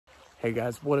Hey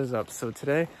guys, what is up? So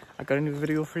today I got a new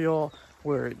video for y'all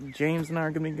where James and I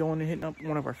are gonna be going and hitting up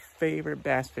one of our favorite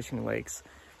bass fishing lakes.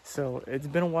 So it's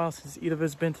been a while since either of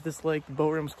us been to this lake. The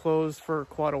boat room's closed for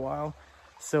quite a while,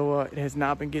 so it has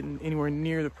not been getting anywhere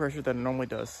near the pressure that it normally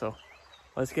does. So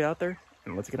let's get out there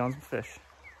and let's get on some fish.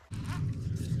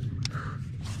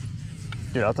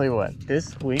 Dude, I'll tell you what,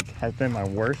 this week has been my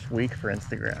worst week for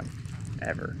Instagram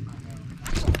ever.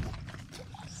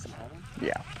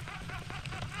 Yeah.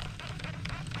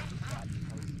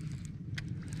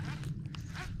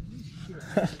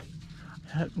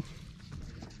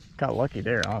 Got lucky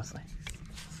there, honestly.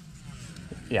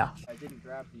 Yeah. I didn't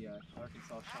grab the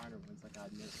Arkansas Shiner ones like I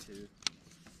meant to. It's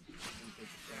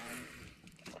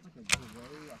like a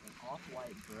gray, like an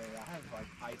off-white gray. I have like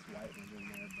ice white ones in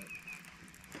there,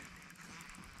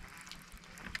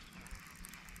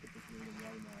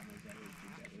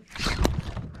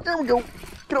 but There we go.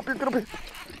 Get up here, get up here.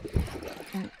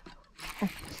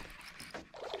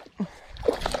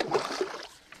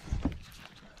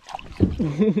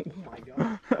 oh my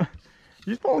god.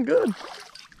 He's falling good.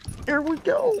 Here we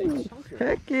go.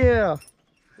 Heck yeah.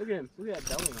 Look at him. Look at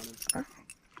that belly on him.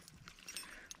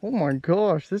 Oh my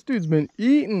gosh, this dude's been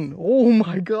eating. Oh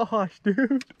my gosh,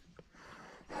 dude.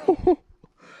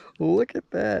 Look at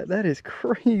that. That is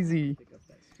crazy.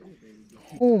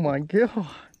 Oh my god.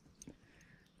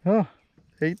 Huh.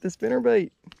 Ate the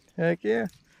spinnerbait. Heck yeah.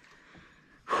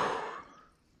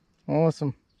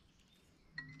 Awesome.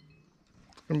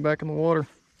 Put him back in the water.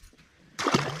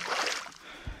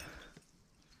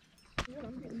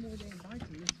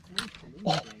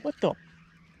 Oh, what the?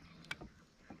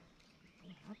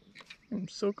 I'm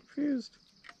so confused.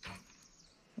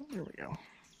 Oh, there we go.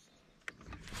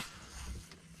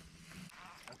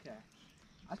 Okay.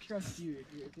 I trust you.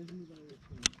 If there's anybody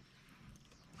between.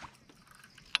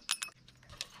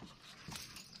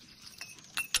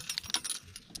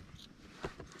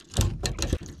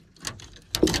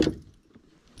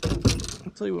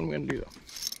 I'll tell you what I'm gonna do though.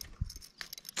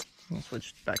 I'm gonna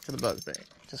switch back to the buzzbait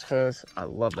just because I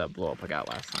love that blow up I got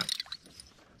last time.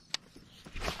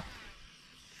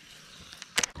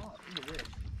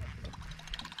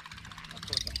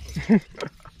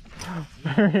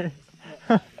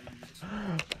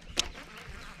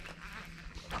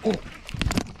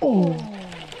 Oh,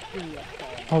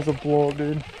 that was a blow up,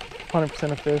 dude.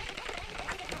 100% a fish.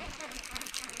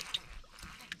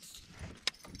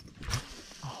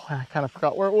 Oh, I kind of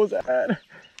forgot where it was at.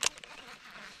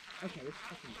 Okay, this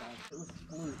fucking guy. It was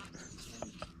fluke.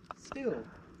 Still,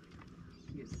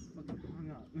 he gets fucking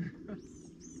hung up.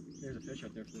 There's a fish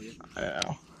right there for you. I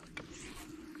know.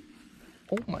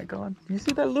 Oh my god. Do you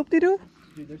see that loop-de-doo?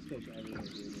 Dude, there's fish everywhere,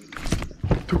 dude.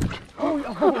 Oh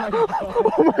my god.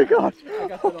 Oh my gosh. I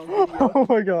got that on video. Oh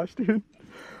my gosh, dude.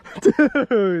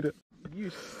 Dude.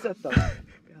 You set the...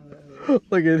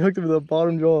 Like it hooked him to the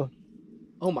bottom jaw.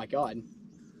 Oh my god.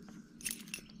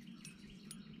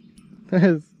 That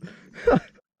is...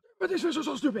 But these fish are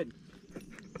so stupid.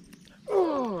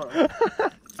 Oh.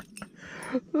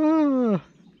 You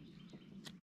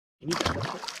need to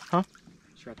trust it? Huh?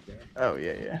 It's right there. Oh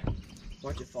yeah, yeah.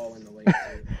 Watch it fall in the lake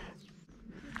too.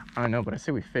 I know, but I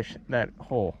say we fish that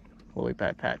whole lily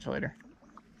pad patch later.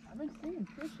 I've been seeing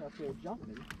fish out there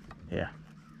jumping. Yeah.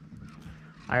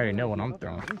 I already know what I'm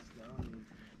throwing.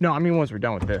 No, I mean once we're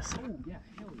done with this. Oh yeah,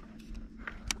 hell yeah.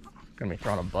 Gonna be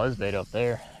throwing a buzzbait up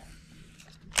there.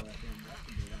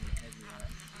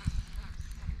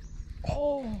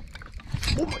 Oh!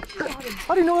 Oh my god!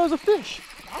 I didn't know that was a fish!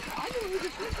 I knew it was a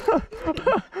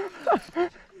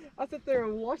fish. I sat there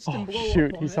and watched him blow up. Oh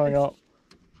shoot, he's hung up.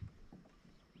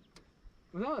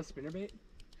 Was that a spinnerbait?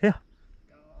 Yeah.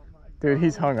 Oh my god. Dude,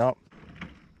 he's hung up.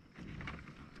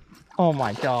 Oh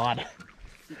my god. Did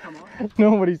he come on?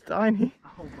 No, but he's tiny.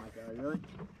 Oh my god, really?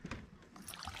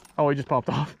 Oh, he just popped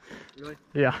off. Really?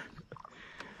 Yeah.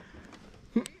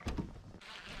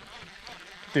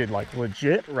 Dude, like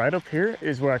legit, right up here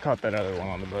is where I caught that other one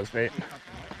on the buzzbait.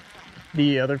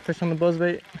 The other fish on the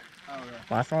buzzbait, Oh yeah.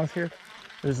 last time I was here,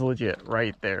 is legit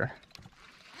right there.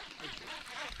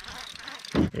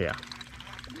 Yeah.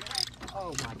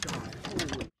 Oh my god.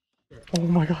 Holy. Oh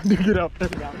my god, dude, get out there.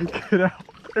 Get out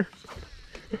there.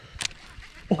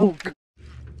 Oh,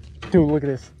 dude, look at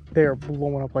this. They are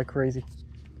blowing up like crazy.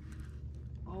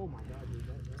 Oh my god, dude.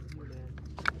 That's more than...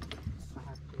 I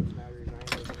have to put batteries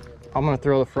right over there. I'm gonna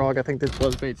throw the frog. I think this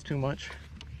buzzbait's too much.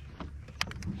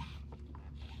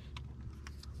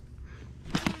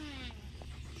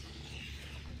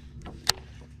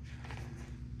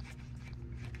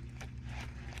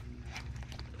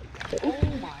 Oh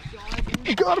my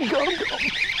god. Got him, got him, got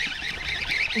him.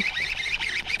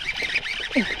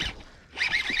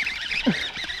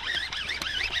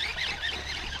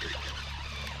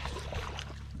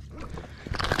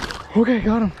 Okay,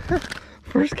 got him.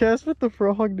 First cast with the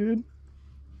frog, dude.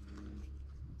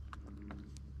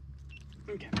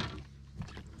 Okay.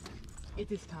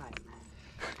 It is time.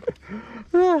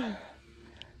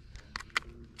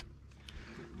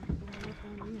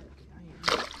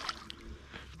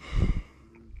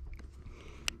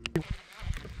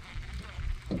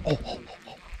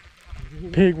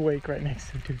 Big wake right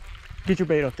next to it, dude. Get your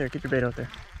bait up there. Get your bait up there.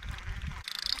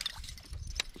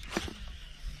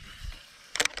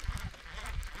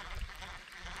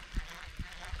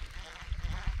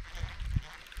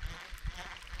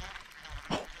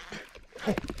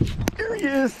 There he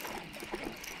is.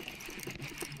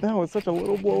 That was such a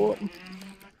little blow up.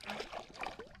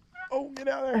 Oh, get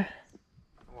out of there.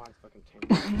 Oh, it's fucking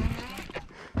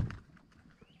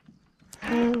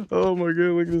tangled. Oh my god,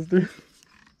 look at this dude.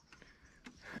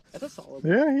 That's a solid.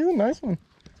 Yeah, he's a nice one.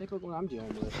 Take a look what I'm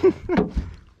dealing with.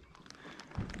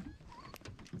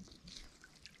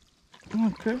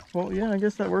 Okay, well, yeah, I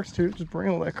guess that works too. Just bring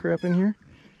all that crap in here.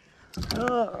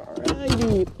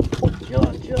 Alrighty. Oh, chill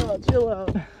out, chill out, chill out.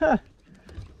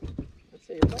 Let's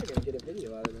see, you're probably gonna get a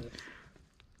video out of this.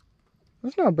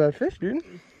 That's not a bad fish, dude. I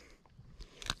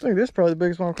think this is probably the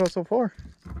biggest one I've caught so far.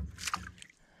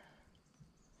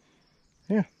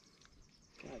 Yeah.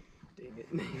 God dang it.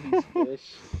 These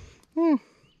fish. Hmm.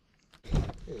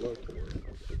 Hey, look.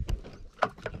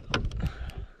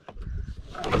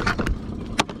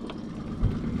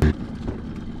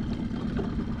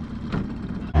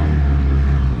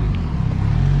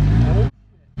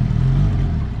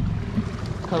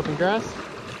 Caught up in grass.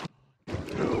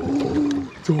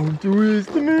 Don't do this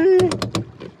to me.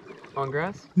 On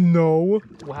grass? No.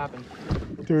 What happened?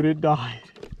 Dude, it died.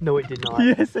 No, it did not.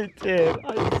 Yes, it did.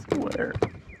 I swear.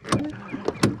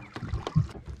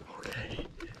 Okay.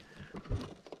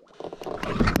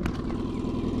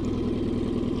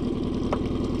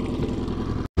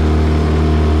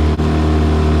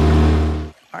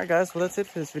 Alright guys, well that's it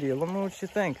for this video. Let me know what you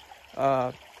think.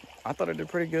 I thought I did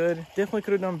pretty good. Definitely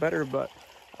could have done better, but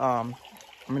I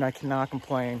mean, I cannot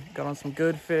complain. Got on some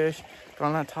good fish, got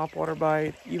on that topwater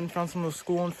bite, even found some of those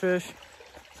schooling fish.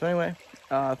 So anyway,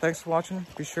 thanks for watching.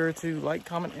 Be sure to like,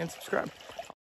 comment, and subscribe.